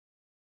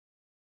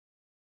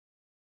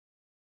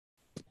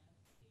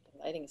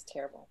lighting is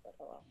terrible, but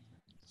oh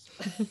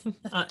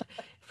uh,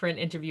 for an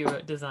interview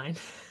about design.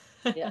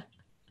 well. Yeah.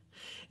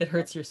 It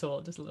hurts your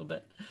soul just a little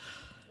bit.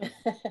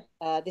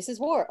 This is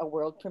War, a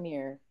world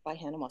premiere by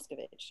Hannah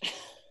Moscovitch.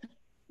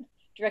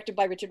 Directed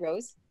by Richard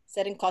Rose.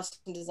 Set in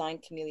costume design,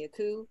 Camellia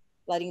Koo.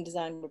 Lighting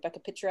design, Rebecca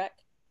Pitcherack.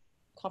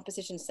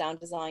 Composition sound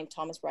design,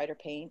 Thomas Ryder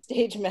Payne.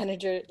 Stage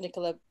manager,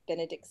 Nicola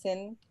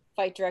Benedictson.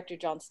 Fight director,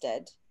 John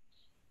Stead.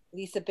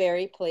 Lisa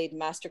Berry played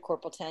Master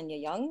Corporal Tanya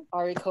Young.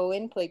 Ari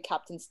Cohen played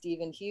Captain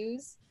Stephen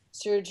Hughes.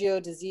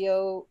 Sergio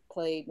DeZio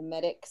played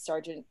Medic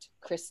Sergeant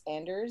Chris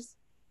Anders.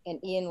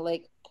 And Ian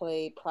Lake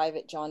played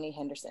Private Johnny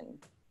Henderson.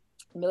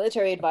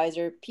 Military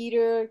advisor,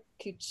 Peter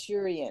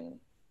Couturian.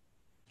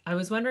 I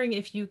was wondering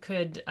if you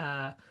could,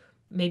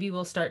 maybe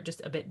we'll start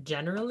just a bit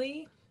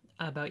generally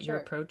about your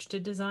Sure. approach to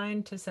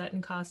design to set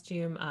and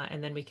costume,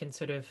 and then we can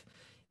sort of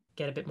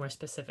get a bit more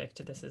specific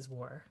to This Is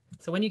War.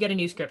 So when you get a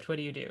new script, what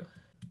do you do?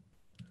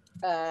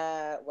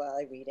 Well,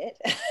 I read it.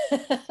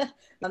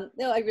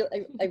 No, I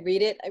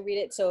read it. I read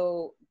it.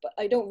 So, but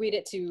I don't read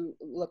it to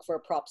look for a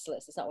props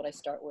list. It's not what I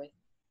start with.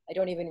 I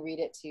don't even read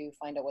it to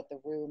find out what the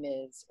room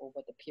is or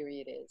what the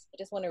period is. I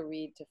just want to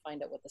read to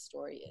find out what the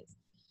story is.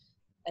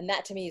 And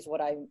that to me is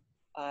what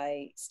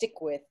I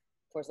stick with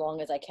for as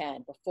long as I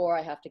can before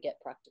I have to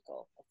get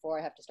practical, before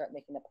I have to start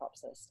making the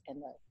props list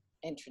and the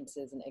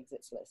entrances and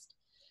exits list.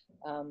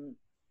 Um,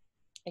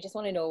 I just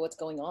want to know what's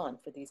going on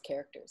for these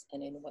characters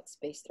and in what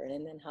space they're in,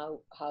 and then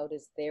how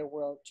does their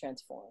world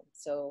transform.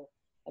 So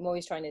I'm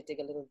always trying to dig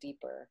a little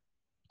deeper,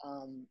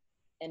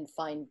 and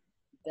find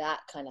that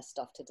kind of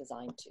stuff to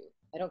design to.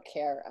 I don't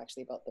care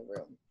actually about the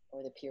room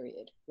or the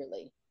period,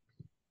 really.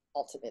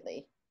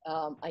 Ultimately,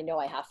 I know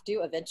I have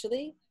to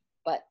eventually,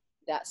 but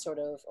that's sort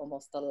of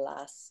almost the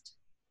last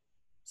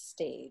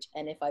stage.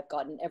 And if I've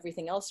gotten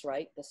everything else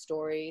right, the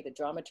story, the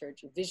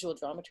dramaturgy, visual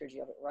dramaturgy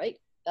of it right,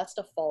 that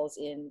stuff falls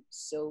in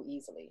so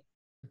easily.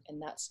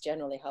 And that's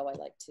generally how I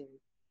like to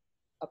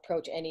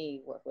approach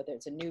any work, whether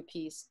it's a new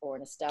piece or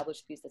an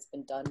established piece that's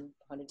been done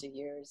for hundreds of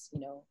years,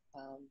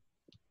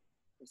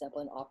 for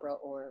example, an opera,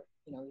 or,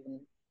 even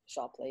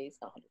Shaw plays,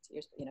 not hundreds of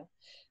years,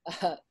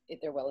 but,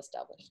 if they're well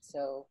established.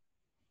 So,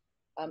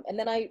 and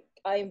then I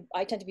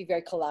tend to be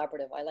very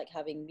collaborative. I like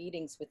having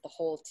meetings with the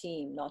whole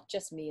team, not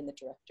just me and the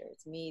director.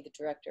 It's me, the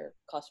director,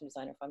 costume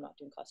designer, if I'm not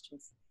doing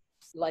costumes,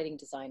 lighting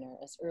designer,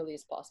 as early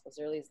as possible, as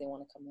early as they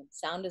want to come in,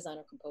 sound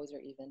designer, composer,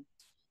 even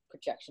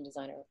projection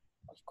designer,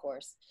 of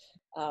course,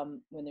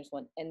 when there's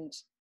one. And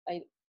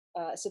I,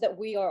 so that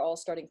we are all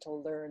starting to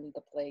learn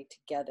the play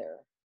together,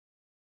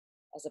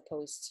 as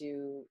opposed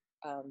to,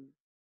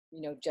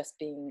 just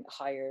being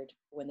hired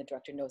when the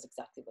director knows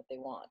exactly what they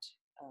want.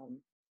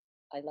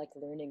 I like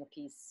learning a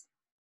piece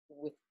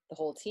with the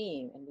whole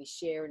team, and we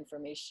share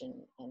information.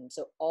 And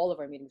so all of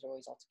our meetings are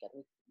always all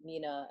together.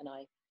 Nina and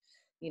I,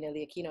 Nina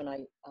Liakino and I,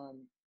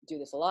 do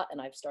this a lot,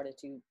 and I've started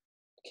to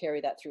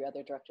carry that through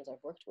other directors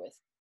I've worked with.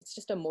 It's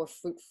just a more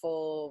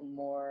fruitful,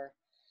 more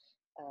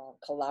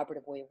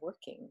collaborative way of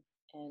working.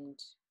 And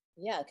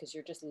yeah, because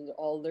you're just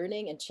all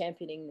learning and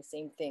championing the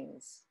same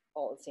things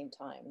all at the same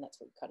time. And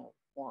that's what you kind of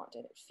want.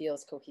 And it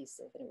feels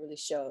cohesive, and it really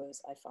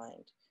shows, I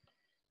find.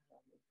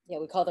 Yeah,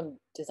 we call them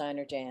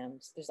designer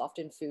jams. There's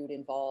often food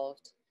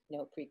involved,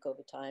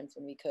 pre-COVID times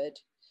when we could,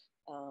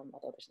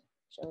 although there's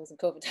no shows in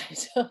COVID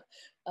times. So,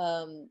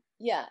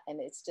 yeah, and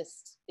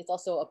it's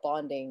also a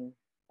bonding,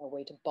 a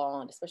way to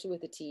bond, especially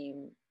with the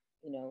team.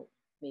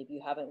 Maybe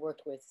you haven't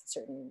worked with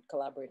certain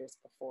collaborators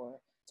before.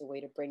 It's a way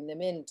to bring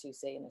them into,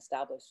 say, an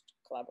established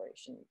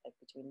collaboration, like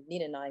between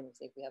Nina and I. We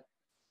say we have,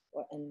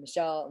 and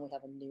Michelle, and we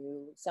have a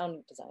new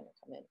sound designer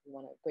come in. We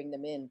want to bring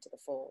them into the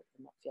fold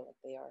and not feel like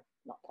they are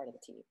not part of the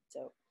team.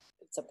 So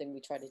it's something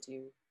we try to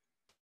do,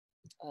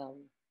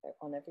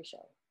 on every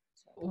show.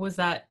 So. Was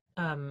that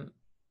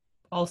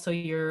also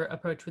your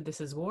approach with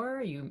This Is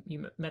War? You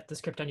met the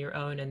script on your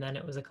own, and then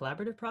it was a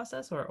collaborative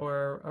process,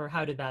 or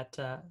how did that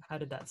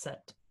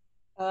set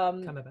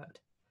Um, come about?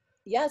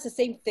 yeah, it's the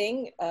same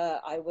thing.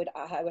 I would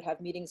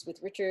have meetings with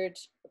Richard,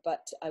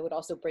 but I would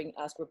also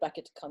ask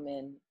Rebecca to come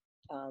in,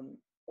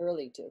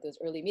 early to those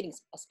early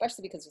meetings,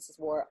 especially because This Is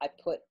War. I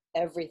put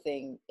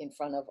everything in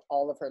front of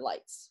all of her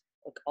lights,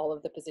 like all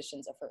of the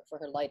positions of her for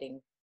her lighting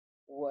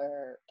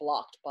were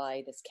blocked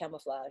by this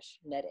camouflage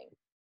netting.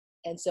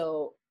 And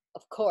so,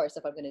 of course,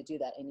 if I'm going to do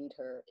that, I need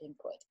her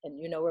input.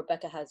 And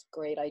Rebecca has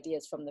great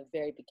ideas from the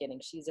very beginning.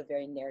 She's a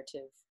very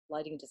narrative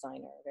lighting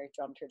designer, a very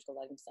dramaturgical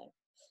lighting designer.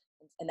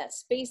 And that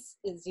space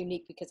is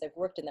unique because I've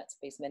worked in that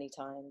space many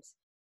times.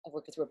 I've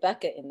worked with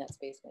Rebecca in that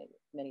space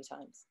many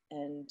times.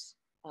 And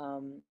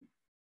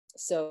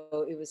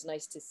so it was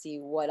nice to see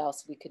what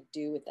else we could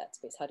do with that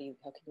space. How can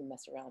you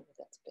mess around with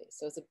that space?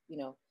 So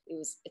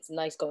it's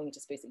nice going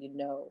into space that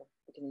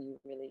because you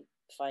really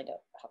find out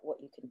what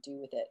you can do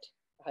with it,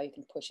 how you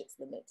can push its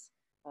limits.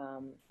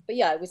 But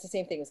yeah, it was the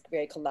same thing. It was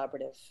very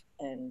collaborative,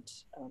 and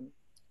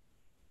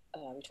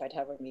we tried to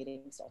have our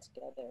meetings all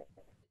together.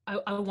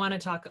 I want to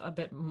talk a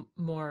bit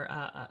more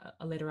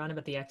later on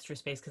about the extra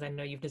space, because I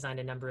know you've designed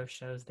a number of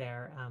shows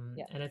there,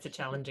 Yeah. and it's a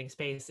challenging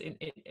space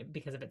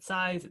because of its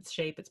size, its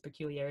shape, its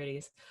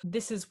peculiarities.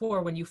 This is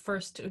War, when you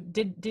first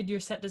did your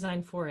set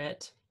design for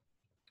it,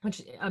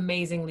 which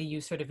amazingly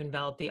you sort of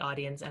enveloped the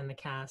audience and the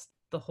cast.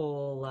 The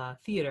whole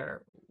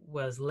theater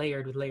was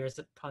layered with layers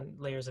upon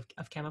layers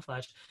of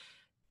camouflage.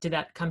 Did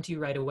that come to you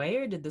right away,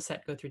 or did the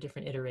set go through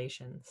different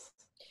iterations?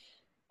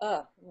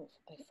 I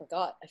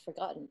forgot. I've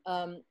forgotten.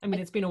 I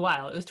mean, it's been a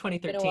while. It was Been a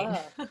 2013.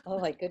 while. Oh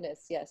my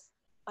goodness, yes.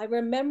 I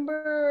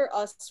remember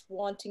us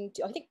wanting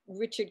to. I think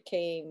Richard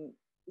came.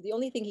 The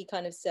only thing he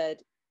kind of said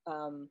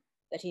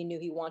that he knew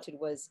he wanted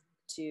was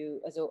to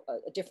as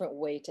a different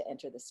way to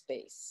enter the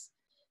space,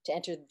 to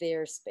enter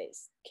their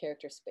space,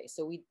 character space.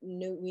 So we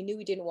knew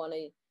we didn't want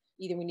to,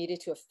 either we needed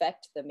to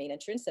affect the main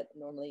entrance that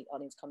normally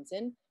audience comes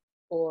in,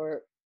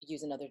 or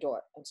use another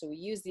door. And so we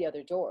used the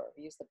other door.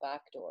 We used the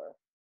back door,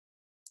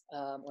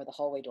 or the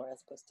hallway door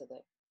as opposed to the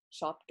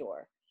shop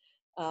door.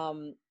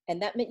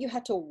 And that meant you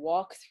had to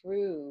walk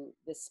through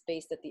the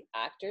space that the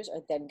actors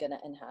are then going to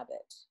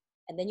inhabit.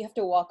 And then you have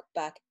to walk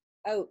back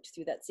out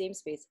through that same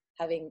space,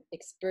 having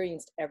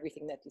experienced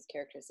everything that these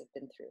characters have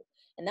been through.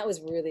 And that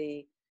was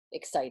really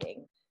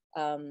exciting.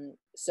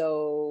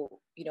 So,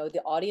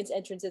 the audience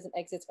entrances and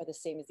exits are the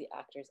same as the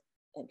actors'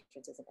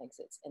 entrances and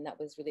exits. And that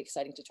was really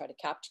exciting to try to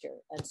capture.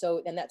 And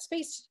so in that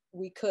space,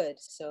 we could.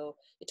 So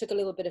it took a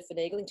little bit of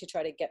finagling to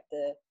try to get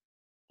the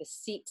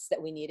seats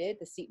that we needed,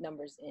 the seat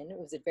numbers in. It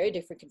was a very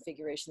different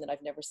configuration that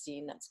I've never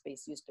seen that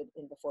space used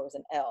in before. It was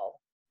an L.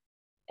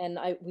 And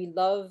we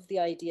love the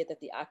idea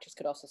that the actors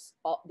could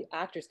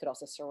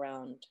also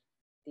surround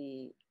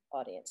the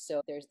audience.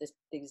 So there's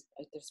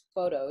there's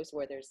photos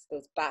where there's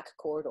those back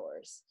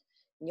corridors,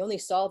 and you only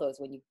saw those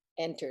when you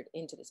entered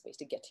into the space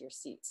to get to your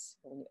seats,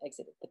 or when you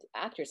exited. But the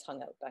actors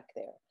hung out back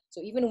there.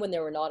 So even when they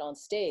were not on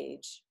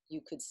stage,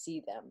 you could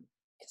see them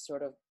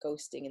sort of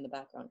ghosting in the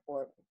background,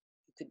 or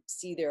could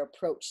see their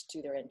approach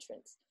to their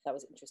entrance. That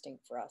was interesting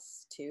for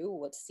us too.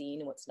 What's seen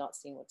and what's not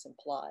seen, what's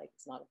implied,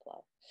 what's not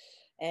implied.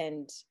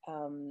 And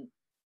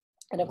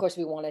of course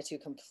we wanted to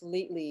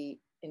completely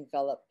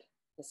envelop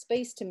the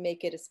space to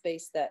make it a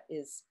space that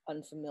is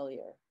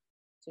unfamiliar.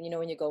 So,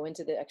 when you go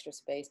into the extra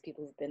space,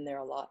 people who've been there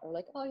a lot are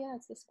like, oh yeah,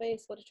 it's the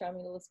space. What a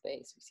charming little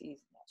space. We see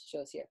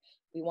shows here.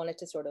 We wanted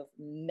to sort of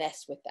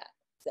mess with that.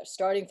 So they're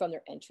starting from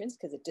their entrance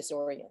because it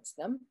disorients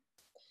them,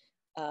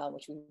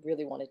 which we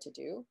really wanted to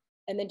do.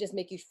 And then just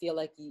make you feel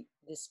like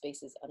this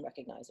space is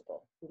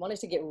unrecognizable. We wanted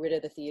to get rid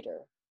of the theater,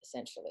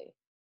 essentially.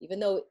 Even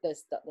though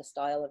the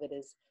style of it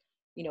is,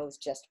 it's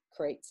just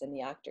crates and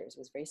the actors,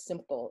 was very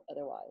simple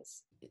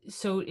otherwise.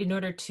 So in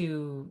order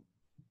to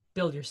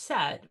build your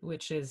set,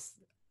 which is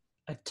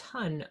a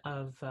ton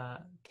of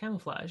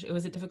camouflage,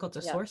 was it difficult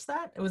to source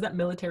that? Was that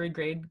military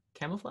grade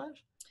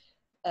camouflage?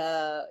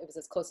 It was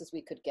as close as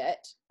we could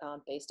get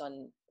based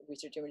on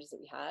research images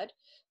that we had.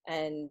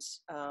 And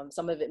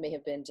some of it may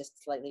have been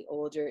just slightly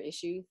older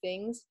issue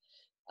things.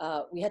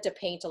 We had to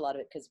paint a lot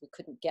of it because we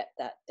couldn't get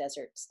that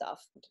desert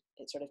stuff.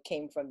 It sort of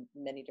came from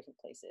many different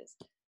places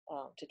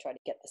to try to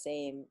get the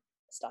same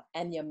stuff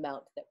and the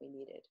amount that we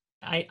needed.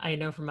 I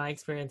know from my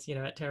experience,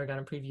 at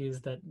Tarragon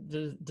Previews, that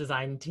the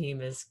design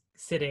team is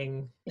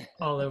sitting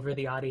all over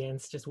the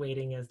audience, just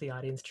waiting as the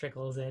audience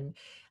trickles in.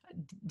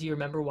 Do you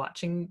remember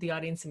watching the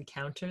audience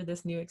encounter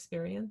this new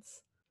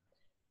experience?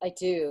 I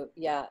do.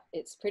 Yeah,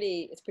 it's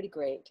pretty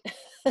great.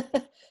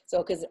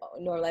 So, because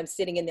normally I'm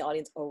sitting in the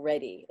audience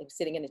already. I'm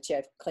sitting in a chair.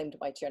 I've claimed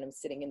my chair and I'm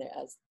sitting in there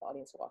as the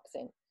audience walks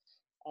in.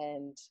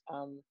 And,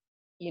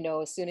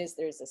 as soon as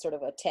there's a sort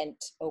of a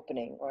tent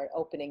opening or an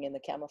opening in the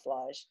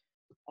camouflage,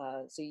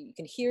 so you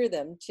can hear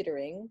them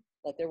chittering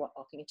like they're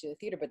walking into the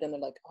theater, but then they're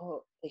like,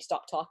 oh, they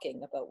stop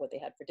talking about what they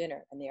had for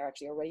dinner. And they are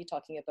actually already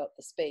talking about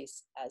the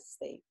space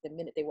the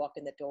minute they walk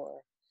in the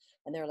door.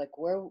 And they're like,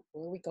 where are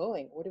we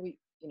going? Where do we,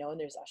 and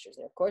there's ushers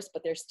there, of course,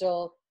 but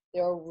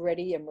they're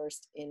already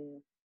immersed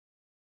in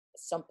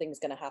something's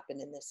going to happen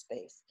in this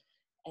space,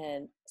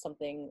 and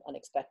something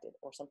unexpected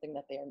or something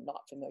that they are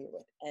not familiar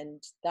with.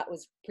 And that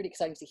was pretty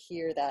exciting to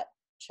hear that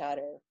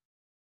chatter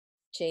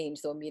change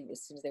so immediately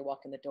as soon as they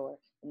walk in the door.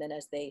 And then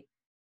as they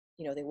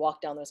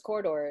walk down those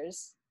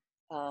corridors,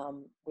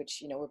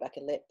 which, Rebecca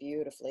lit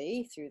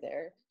beautifully through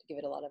there to give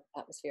it a lot of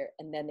atmosphere.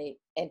 And then they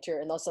enter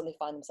and they'll suddenly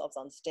find themselves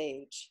on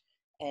stage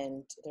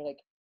and they're like,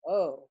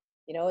 oh,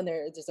 and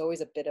there's always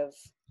a bit of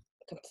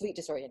complete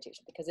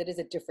disorientation because it is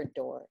a different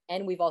door.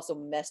 And we've also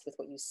messed with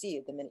what you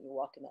see the minute you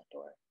walk in that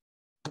door.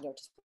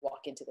 Just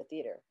walk into the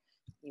theater.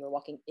 You were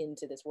walking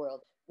into this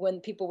world. When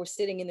people were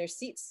sitting in their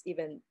seats,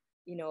 even,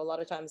 a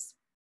lot of times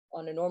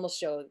on a normal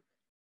show,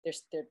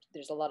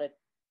 there's a lot of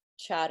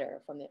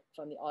chatter from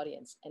the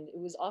audience, and it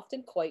was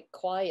often quite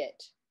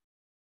quiet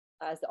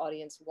as the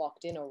audience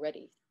walked in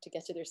already to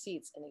get to their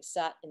seats, and they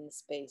sat in the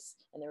space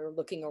and they were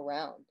looking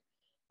around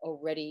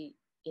already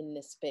in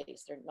this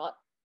space. They're not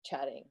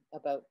chatting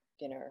about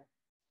dinner,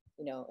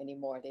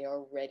 anymore. They are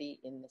already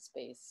in the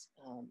space,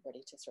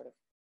 ready to sort of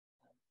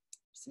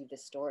receive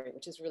this story,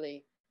 which is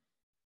really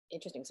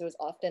Interesting. So it was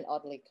often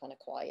oddly kind of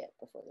quiet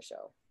before the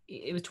show.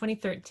 It was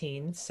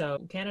 2013, so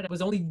Canada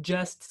was only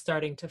just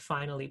starting to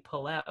finally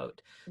pull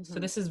out. So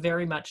Mm-hmm. this is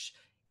very much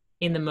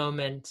in the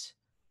moment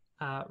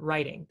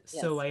writing.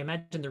 So Yes. I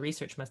imagine the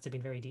research must have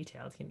been very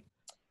detailed.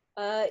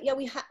 Yeah,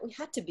 we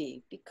had to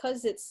be,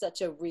 because it's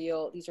such a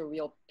real. These are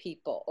real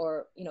people,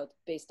 or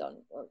based on,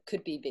 or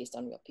could be based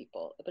on real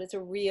people. But it's a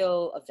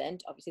real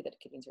event, obviously, that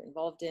Canadians are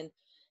involved in,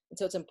 and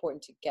so it's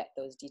important to get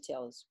those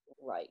details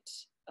right,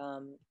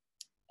 um,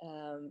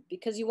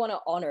 because you want to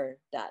honor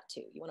that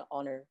too. You want to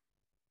honor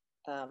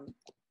um,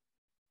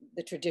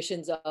 the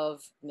traditions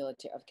of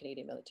military, of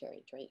Canadian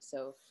military, right?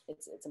 So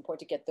it's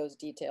important to get those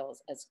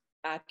details as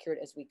accurate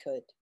as we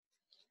could.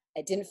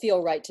 It didn't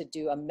feel right to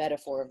do a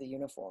metaphor of the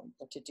uniform,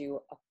 or to do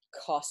a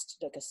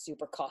like a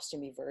super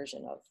costumey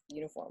version of the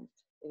uniform.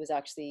 It was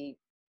actually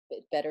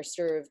better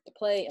served the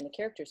play and the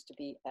characters to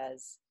be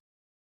as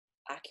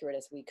accurate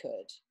as we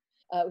could.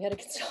 We had a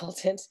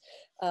consultant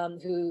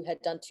who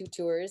had done 2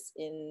 tours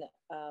in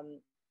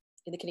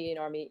the Canadian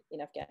Army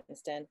in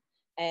Afghanistan,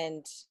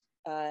 and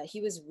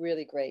he was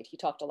really great. He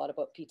talked a lot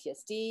about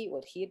PTSD,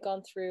 what he had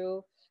gone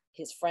through,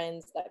 his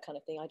friends, that kind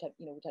of thing.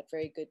 We'd had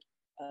very good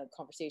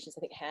conversations.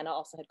 I think Hannah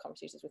also had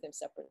conversations with him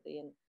separately,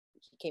 and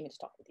he came in to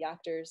talk with the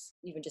actors,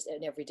 even just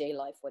in everyday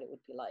life, what it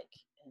would be like.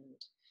 And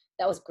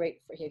that was great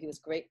for him. He was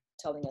great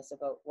telling us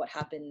about what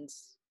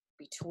happens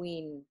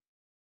between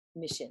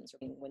missions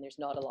when there's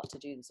not a lot to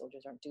do. The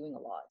soldiers aren't doing a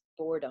lot.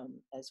 Boredom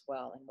as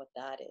well, and what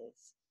that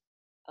is.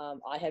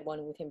 I had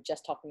one with him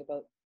just talking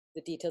about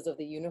the details of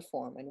the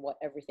uniform and what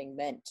everything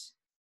meant,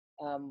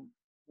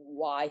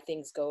 why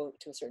things go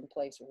to a certain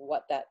place,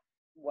 what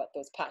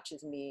those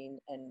patches mean,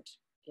 and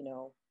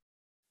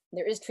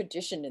there is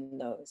tradition in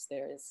those.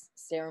 There is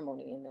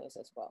ceremony in those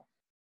as well.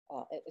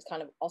 It's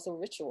kind of also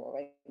ritual,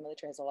 right? The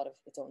military has a lot of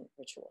its own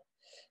ritual,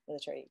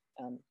 military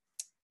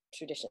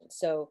tradition.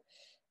 So,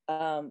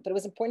 but it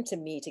was important to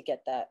me to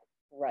get that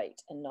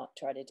right and not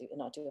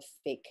do a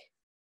fake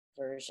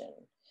version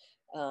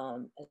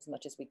as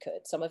much as we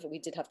could. Some of it we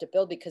did have to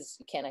build because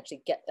you can't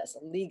actually get that.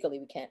 So legally,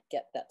 we can't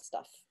get that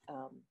stuff.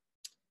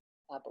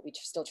 But we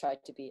still tried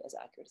to be as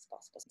accurate as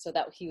possible. So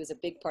that he was a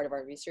big part of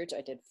our research.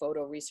 I did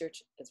photo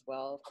research as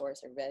well. Of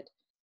course, I read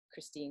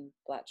Christine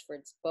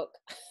Blatchford's book,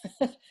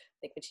 I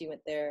think when she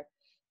went there,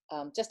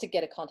 just to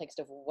get a context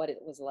of what it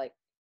was like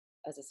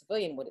as a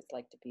civilian, what it's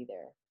like to be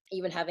there.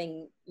 Even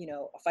having,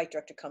 a fight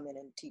director come in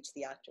and teach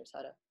the actors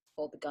how to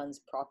hold the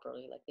guns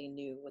properly, like they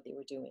knew what they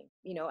were doing.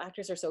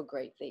 Actors are so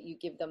great that you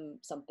give them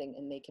something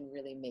and they can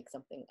really make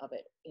something of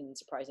it in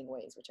surprising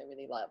ways, which I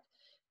really love.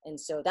 And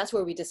so that's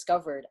where we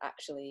discovered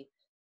actually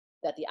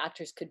that the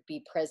actors could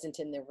be present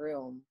in the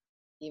room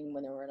even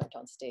when they were not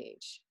on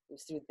stage. It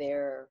was through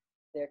their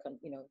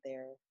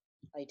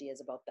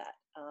ideas about that.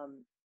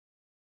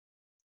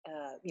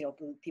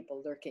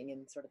 People lurking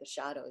in sort of the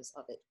shadows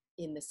of it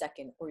in the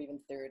second or even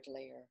third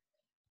layer,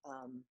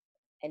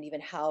 and even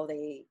how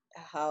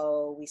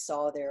we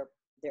saw their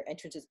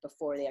entrances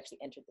before they actually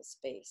entered the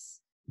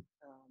space.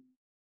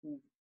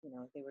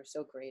 They were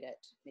so great at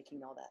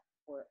making all that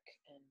work,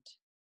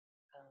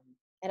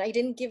 and I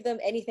didn't give them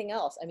anything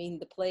else. I mean,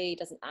 the play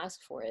doesn't ask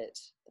for it.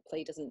 The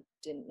play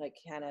didn't like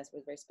Hannah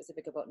was very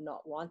specific about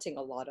not wanting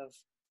a lot of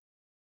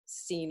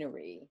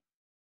scenery.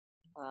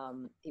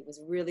 It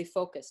was really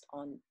focused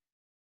on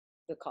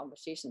the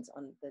conversations,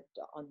 on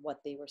what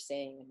they were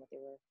saying and what they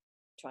were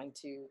trying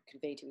to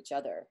convey to each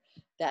other.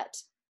 That,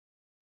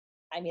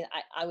 I mean,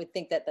 I would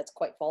think that that's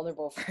quite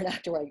vulnerable for an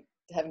actor. I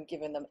haven't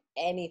given them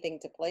anything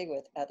to play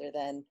with other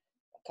than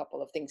a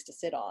couple of things to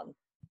sit on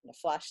and a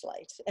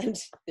flashlight and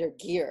their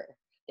gear.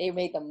 They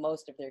made the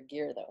most of their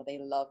gear, though. They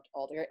loved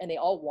all their, and they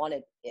all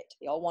wanted it.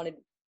 They all wanted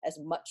as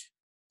much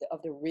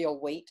of the real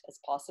weight as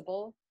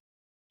possible,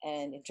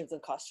 and in terms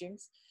of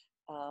costumes.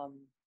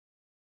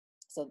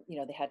 So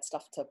they had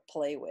stuff to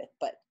play with,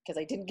 but because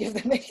I didn't give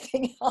them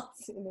anything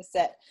else in the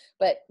set.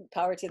 But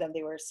power to them,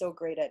 they were so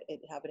great at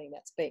inhabiting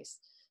that space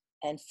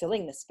and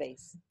filling the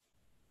space.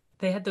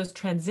 They had those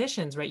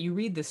transitions, right? You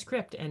read the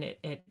script and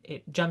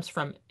it jumps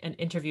from an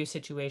interview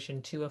situation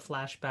to a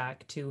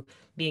flashback to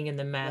being in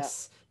the Yeah,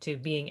 mess to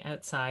being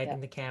outside yeah, in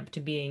the camp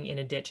to being in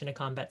a ditch in a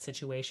combat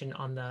situation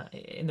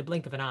in the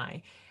blink of an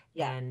eye.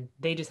 yeah. And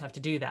they just have to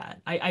do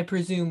that. I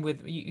presume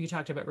with you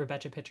talked about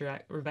Rebecca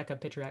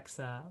Pitcherek's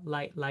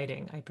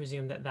lighting. I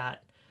presume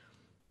that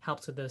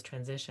helps with those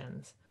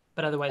transitions.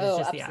 But otherwise, it's Oh,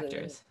 just the absolutely.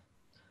 actors.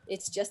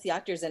 It's just the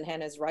actors and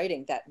Hannah's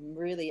writing that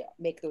really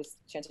make those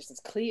transitions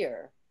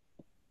clear.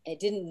 It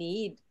didn't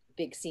need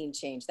big scene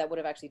change. That would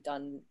have actually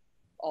done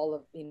all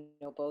of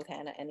both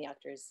Hannah and the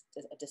actors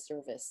a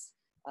disservice,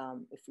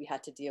 if we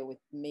had to deal with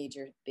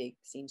major big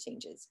scene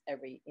changes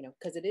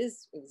because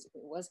it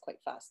was quite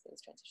fast,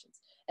 those transitions.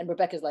 And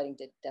Rebecca's lighting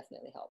did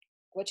definitely help.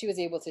 What she was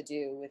able to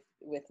do with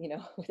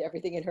with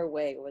everything in her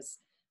way was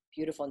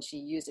beautiful, and she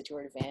used it to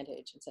her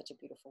advantage in such a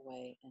beautiful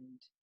way. And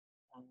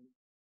um,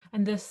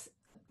 And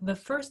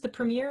the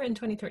premiere in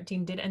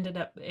 2013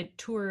 it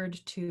toured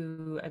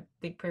to a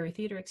big Prairie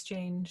Theater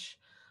Exchange.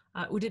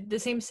 Did the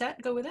same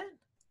set go with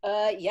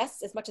it?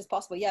 yes, as much as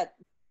possible. Yeah,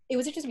 it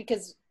was interesting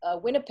because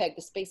Winnipeg,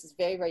 the space is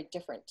very, very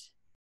different,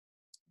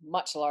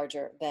 much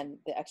larger than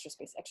the extra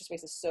space. Extra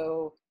space is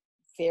so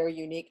very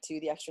unique to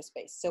the extra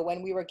space. So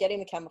when we were getting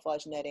the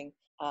camouflage netting,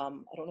 I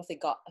don't know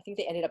if I think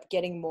they ended up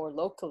getting more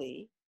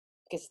locally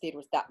because the theater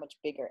was that much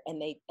bigger,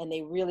 and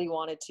they really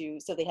wanted to,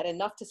 so they had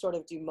enough to sort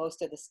of do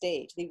most of the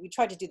stage. We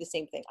tried to do the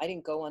same thing. I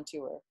didn't go on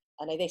tour,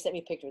 and they sent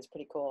me pictures,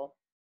 pretty cool.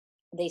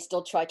 They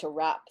still tried to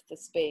wrap the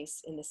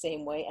space in the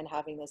same way and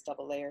having those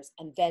double layers.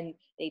 And then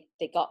they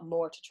got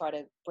more to try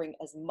to bring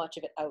as much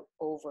of it out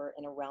over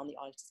and around the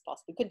audience as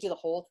possible. We couldn't do the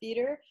whole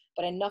theater,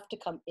 but enough to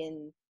come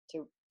in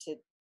to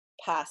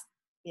pass,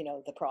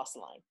 the cross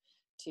line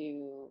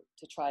to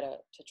try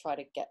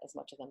to get as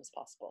much of them as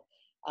possible.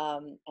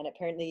 And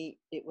apparently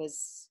it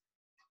was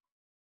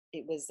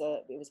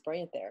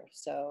brilliant there.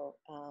 So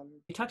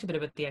you talked a bit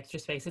about the extra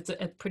space. It's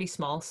a pretty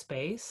small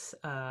space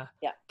yeah,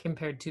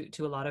 compared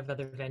to a lot of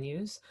other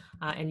venues,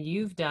 and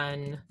you've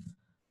done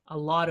a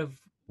lot of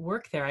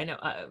work there. I know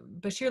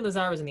Bashir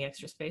Lazar was in the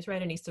extra space,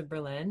 right, in East of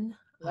Berlin,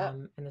 yeah,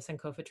 in the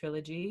Sankofa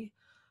trilogy.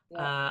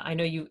 yeah. I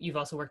know you've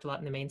also worked a lot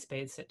in the main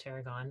space at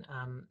Tarragon.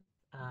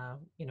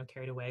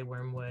 Carried Away,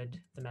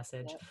 Wormwood, The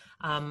Message.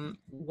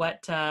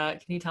 What can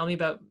you tell me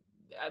about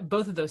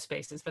both of those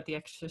spaces, but the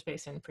extra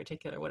space in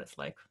particular, what it's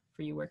like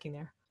for you working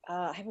there?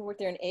 I haven't worked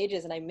there in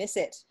ages, and I miss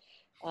it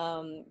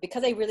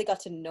because I really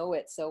got to know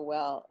it so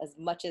well. As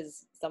much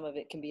as some of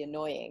it can be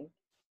annoying,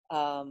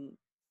 and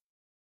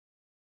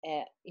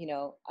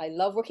I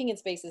love working in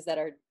spaces that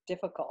are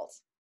difficult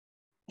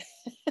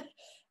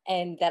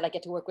and that I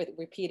get to work with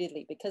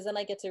repeatedly, because then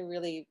I get to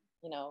really,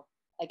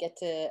 I get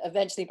to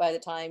eventually, by the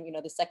time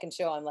the second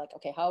show, I'm like,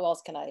 okay, how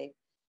else can I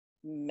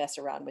mess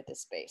around with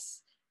this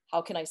space?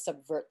 How can I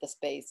subvert the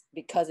space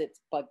because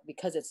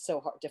it's so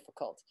hard,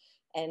 difficult?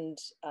 And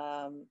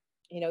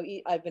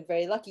I've been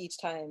very lucky each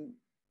time.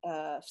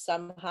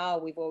 Somehow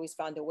we've always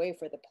found a way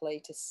for the play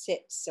to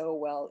sit so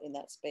well in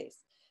that space.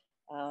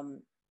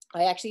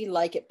 I actually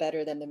like it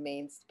better than the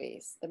main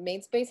space. The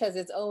main space has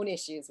its own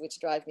issues, which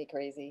drive me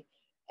crazy,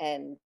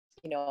 and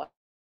I'm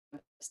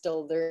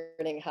still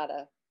learning how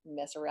to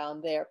mess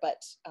around there.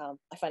 But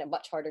I find it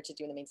much harder to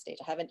do in the main stage.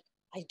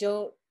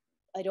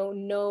 I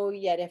don't know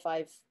yet if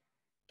I've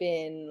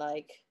been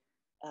like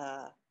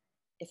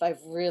if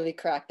I've really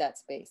cracked that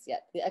space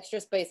yet. The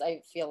extra space,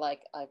 I feel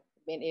like I've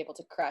been able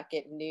to crack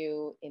it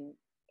new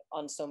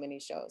on so many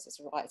shows. It's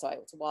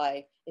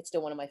why it's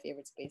still one of my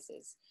favorite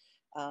spaces.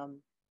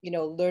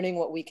 Learning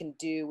what we can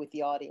do with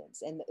the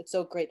audience, and it's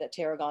so great that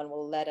Tarragon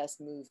will let us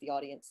move the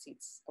audience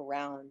seats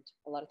around.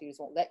 A lot of theaters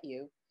won't let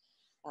you.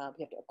 We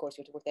have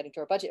to work that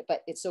into our budget,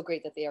 but it's so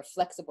great that they are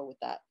flexible with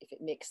that if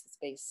it makes the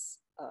space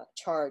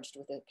charged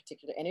with a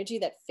particular energy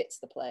that fits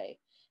the play.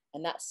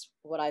 And that's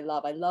what I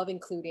love. I love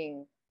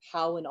including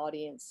how an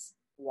audience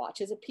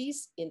watches a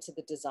piece into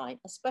the design,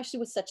 especially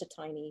with such a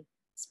tiny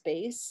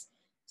space,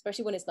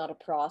 especially when it's not a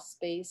pros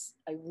space.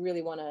 I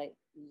really want to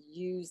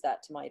use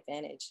that to my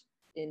advantage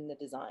in the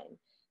design.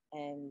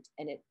 And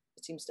it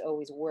seems to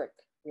always work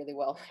really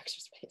well for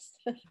extra space.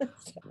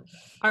 So.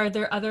 Are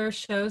there other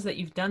shows that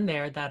you've done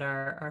there that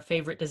are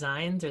favorite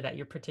designs, or that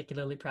you're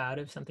particularly proud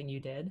of something you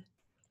did?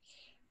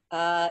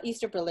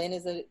 East of Berlin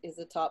is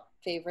a top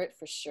favorite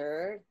for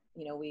sure.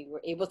 We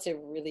were able to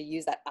really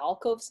use that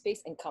alcove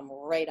space and come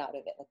right out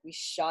of it. Like, we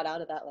shot out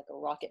of that like a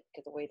rocket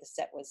because the way the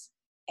set was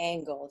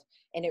angled,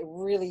 and it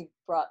really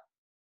brought,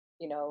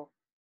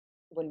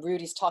 when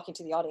Rudy's talking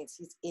to the audience,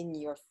 he's in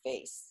your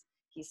face.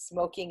 He's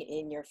smoking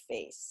in your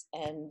face.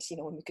 And,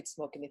 when we could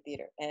smoke in the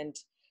theater. And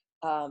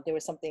there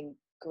was something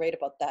great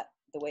about that,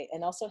 the way,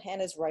 and also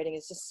Hannah's writing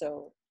is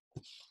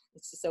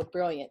it's just so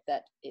brilliant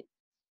that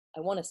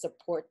I want to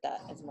support that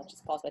as much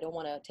as possible. I don't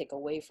want to take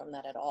away from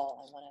that at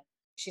all.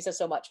 She says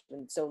so much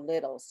and so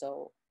little,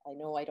 so I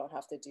know I don't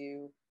have to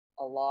do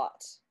a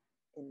lot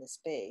in the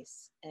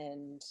space.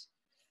 And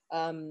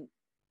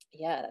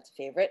that's a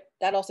favorite.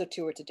 That also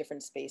toured to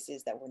different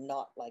spaces that were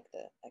not like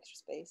the extra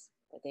space,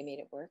 but they made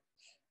it work.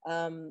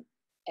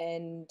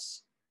 And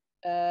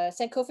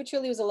Sankofa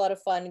Trilogy was a lot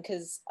of fun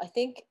because I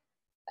think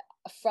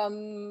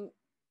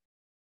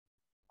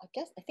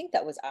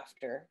that was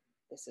after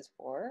This Is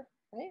War,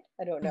 right?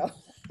 I don't know.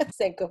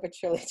 Sankofa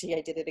Trilogy,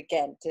 I did it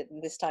again,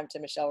 this time to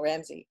Michelle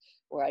Ramsey,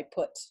 where I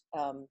put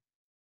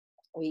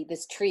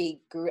this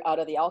tree grew out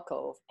of the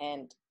alcove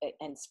and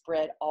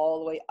spread all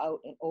the way out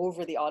and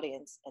over the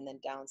audience and then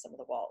down some of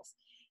the walls.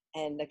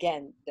 And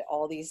again, the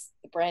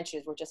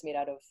branches were just made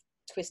out of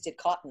twisted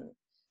cotton,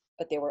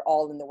 but they were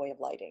all in the way of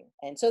lighting.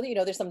 And so,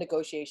 there's some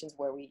negotiations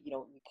where we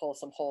pull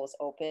some holes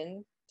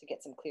open to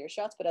get some clear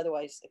shots, but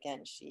otherwise,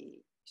 again,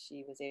 she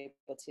was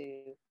able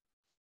to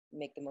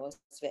make the most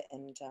of it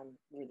and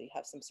really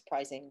have some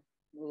surprising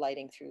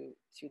lighting through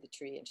the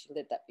tree, and she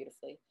lit that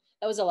beautifully.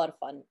 That was a lot of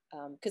fun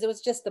because it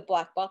was just the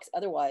black box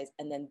otherwise,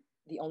 and then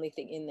the only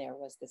thing in there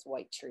was this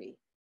white tree,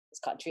 this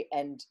cotton tree,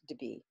 and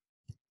Debee,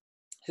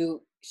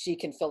 who she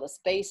can fill a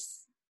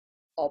space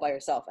all by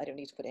herself. I don't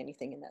need to put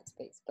anything in that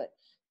space, but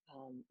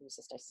it was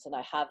just nice. And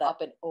I have that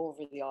up and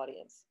over the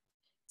audience.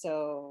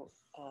 So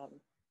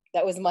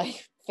that was my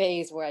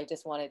phase where I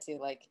just wanted to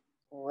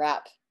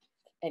wrap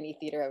any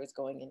theater I was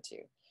going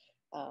into.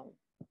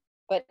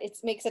 But it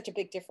makes such a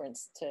big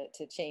difference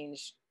to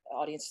change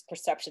audience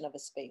perception of a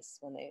space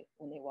when they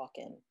walk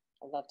in.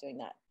 I love doing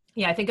that.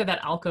 Yeah, I think of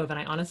that alcove, and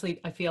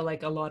I feel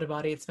like a lot of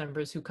audience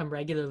members who come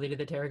regularly to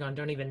the Tarragon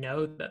don't even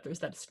know that there's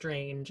that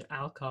strange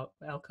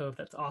alcove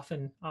that's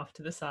often off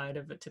to the side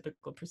of a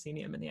typical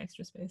proscenium in the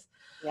extra space.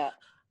 Yeah.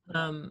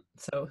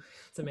 So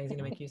it's amazing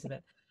to make use of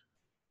it.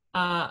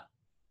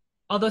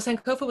 Although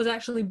Sankofa was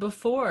actually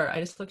before, I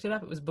just looked it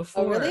up. It was Oh,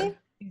 before really? Berlin.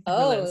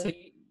 Oh, So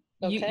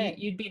okay.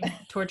 you'd been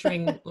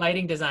torturing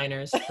lighting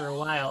designers for a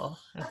while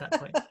at that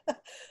point.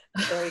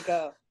 There we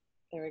go.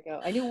 There we go.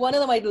 I knew one of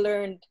them I'd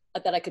learned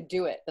that I could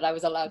do it, that I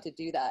was allowed to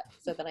do that.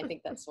 So then I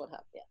think that's what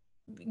happened.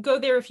 Yeah. Go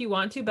there if you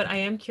want to, but I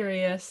am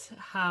curious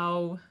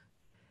how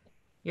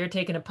you're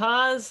taking a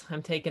pause.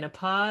 I'm taking a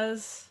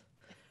pause.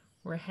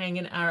 We're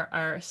hanging,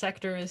 our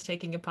sector is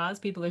taking a pause.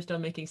 People are still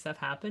making stuff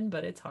happen,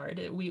 but it's hard.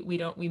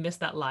 We miss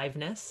that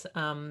liveness.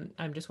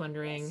 I'm just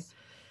wondering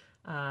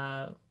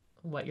Yes.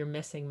 what you're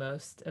missing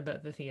most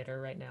about the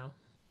theater right now.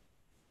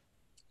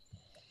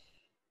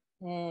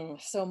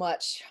 So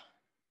much.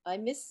 I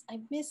miss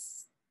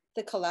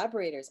the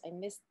collaborators. I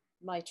miss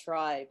my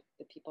tribe,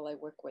 the people I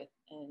work with.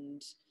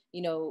 And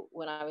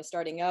when I was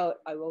starting out,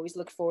 I always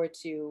looked forward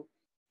to,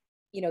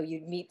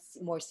 you'd meet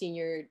more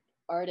senior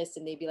artists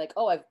and they'd be like,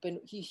 oh, I've been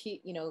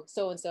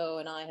so and so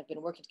and I have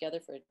been working together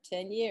for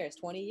 10 years,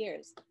 20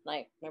 years. And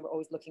I remember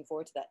always looking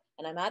forward to that.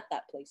 And I'm at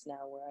that place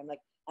now where I'm like,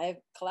 I have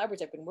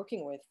collaborators I've been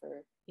working with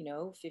for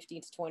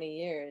 15 to 20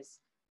 years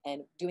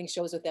and doing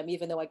shows with them.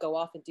 Even though I go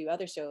off and do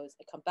other shows,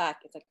 I come back,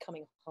 it's like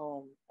coming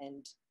home,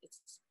 and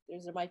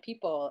those are my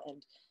people.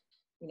 And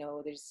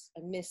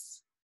I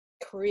miss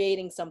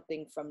creating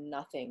something from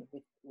nothing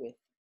with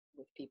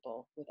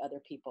people, with other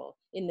people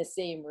in the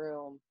same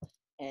room,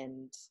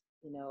 and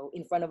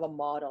in front of a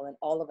model, and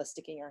all of us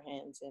sticking our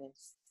hands in and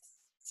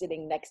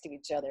sitting next to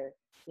each other,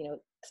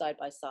 side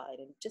by side.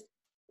 And just,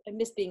 I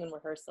miss being in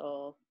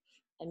rehearsal.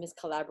 I miss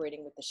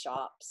collaborating with the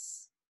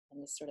shops. I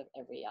miss sort of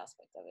every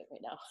aspect of it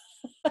right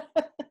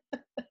now.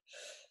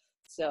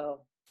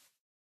 So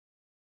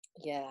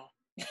yeah.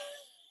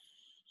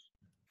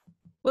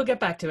 We'll get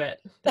back to it.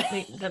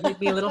 That may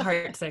be a little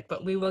heartsick,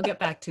 but we will get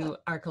back to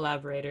our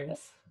collaborators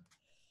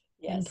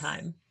in Yes.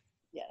 time.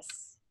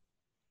 Yes.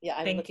 Yeah,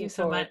 I'm Thank you looking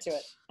so forward much. to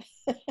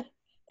it.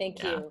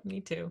 Thank Yeah, you. me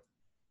too.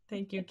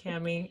 Thank you,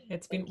 Cami.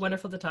 It's been Thank you.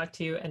 wonderful to talk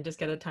to you and just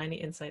get a tiny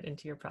insight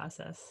into your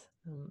process.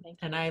 Thank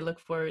And you. I look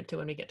forward to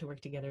when we get to work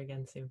together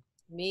again soon.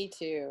 Me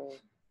too.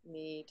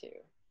 Me too.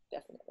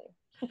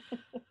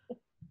 Definitely.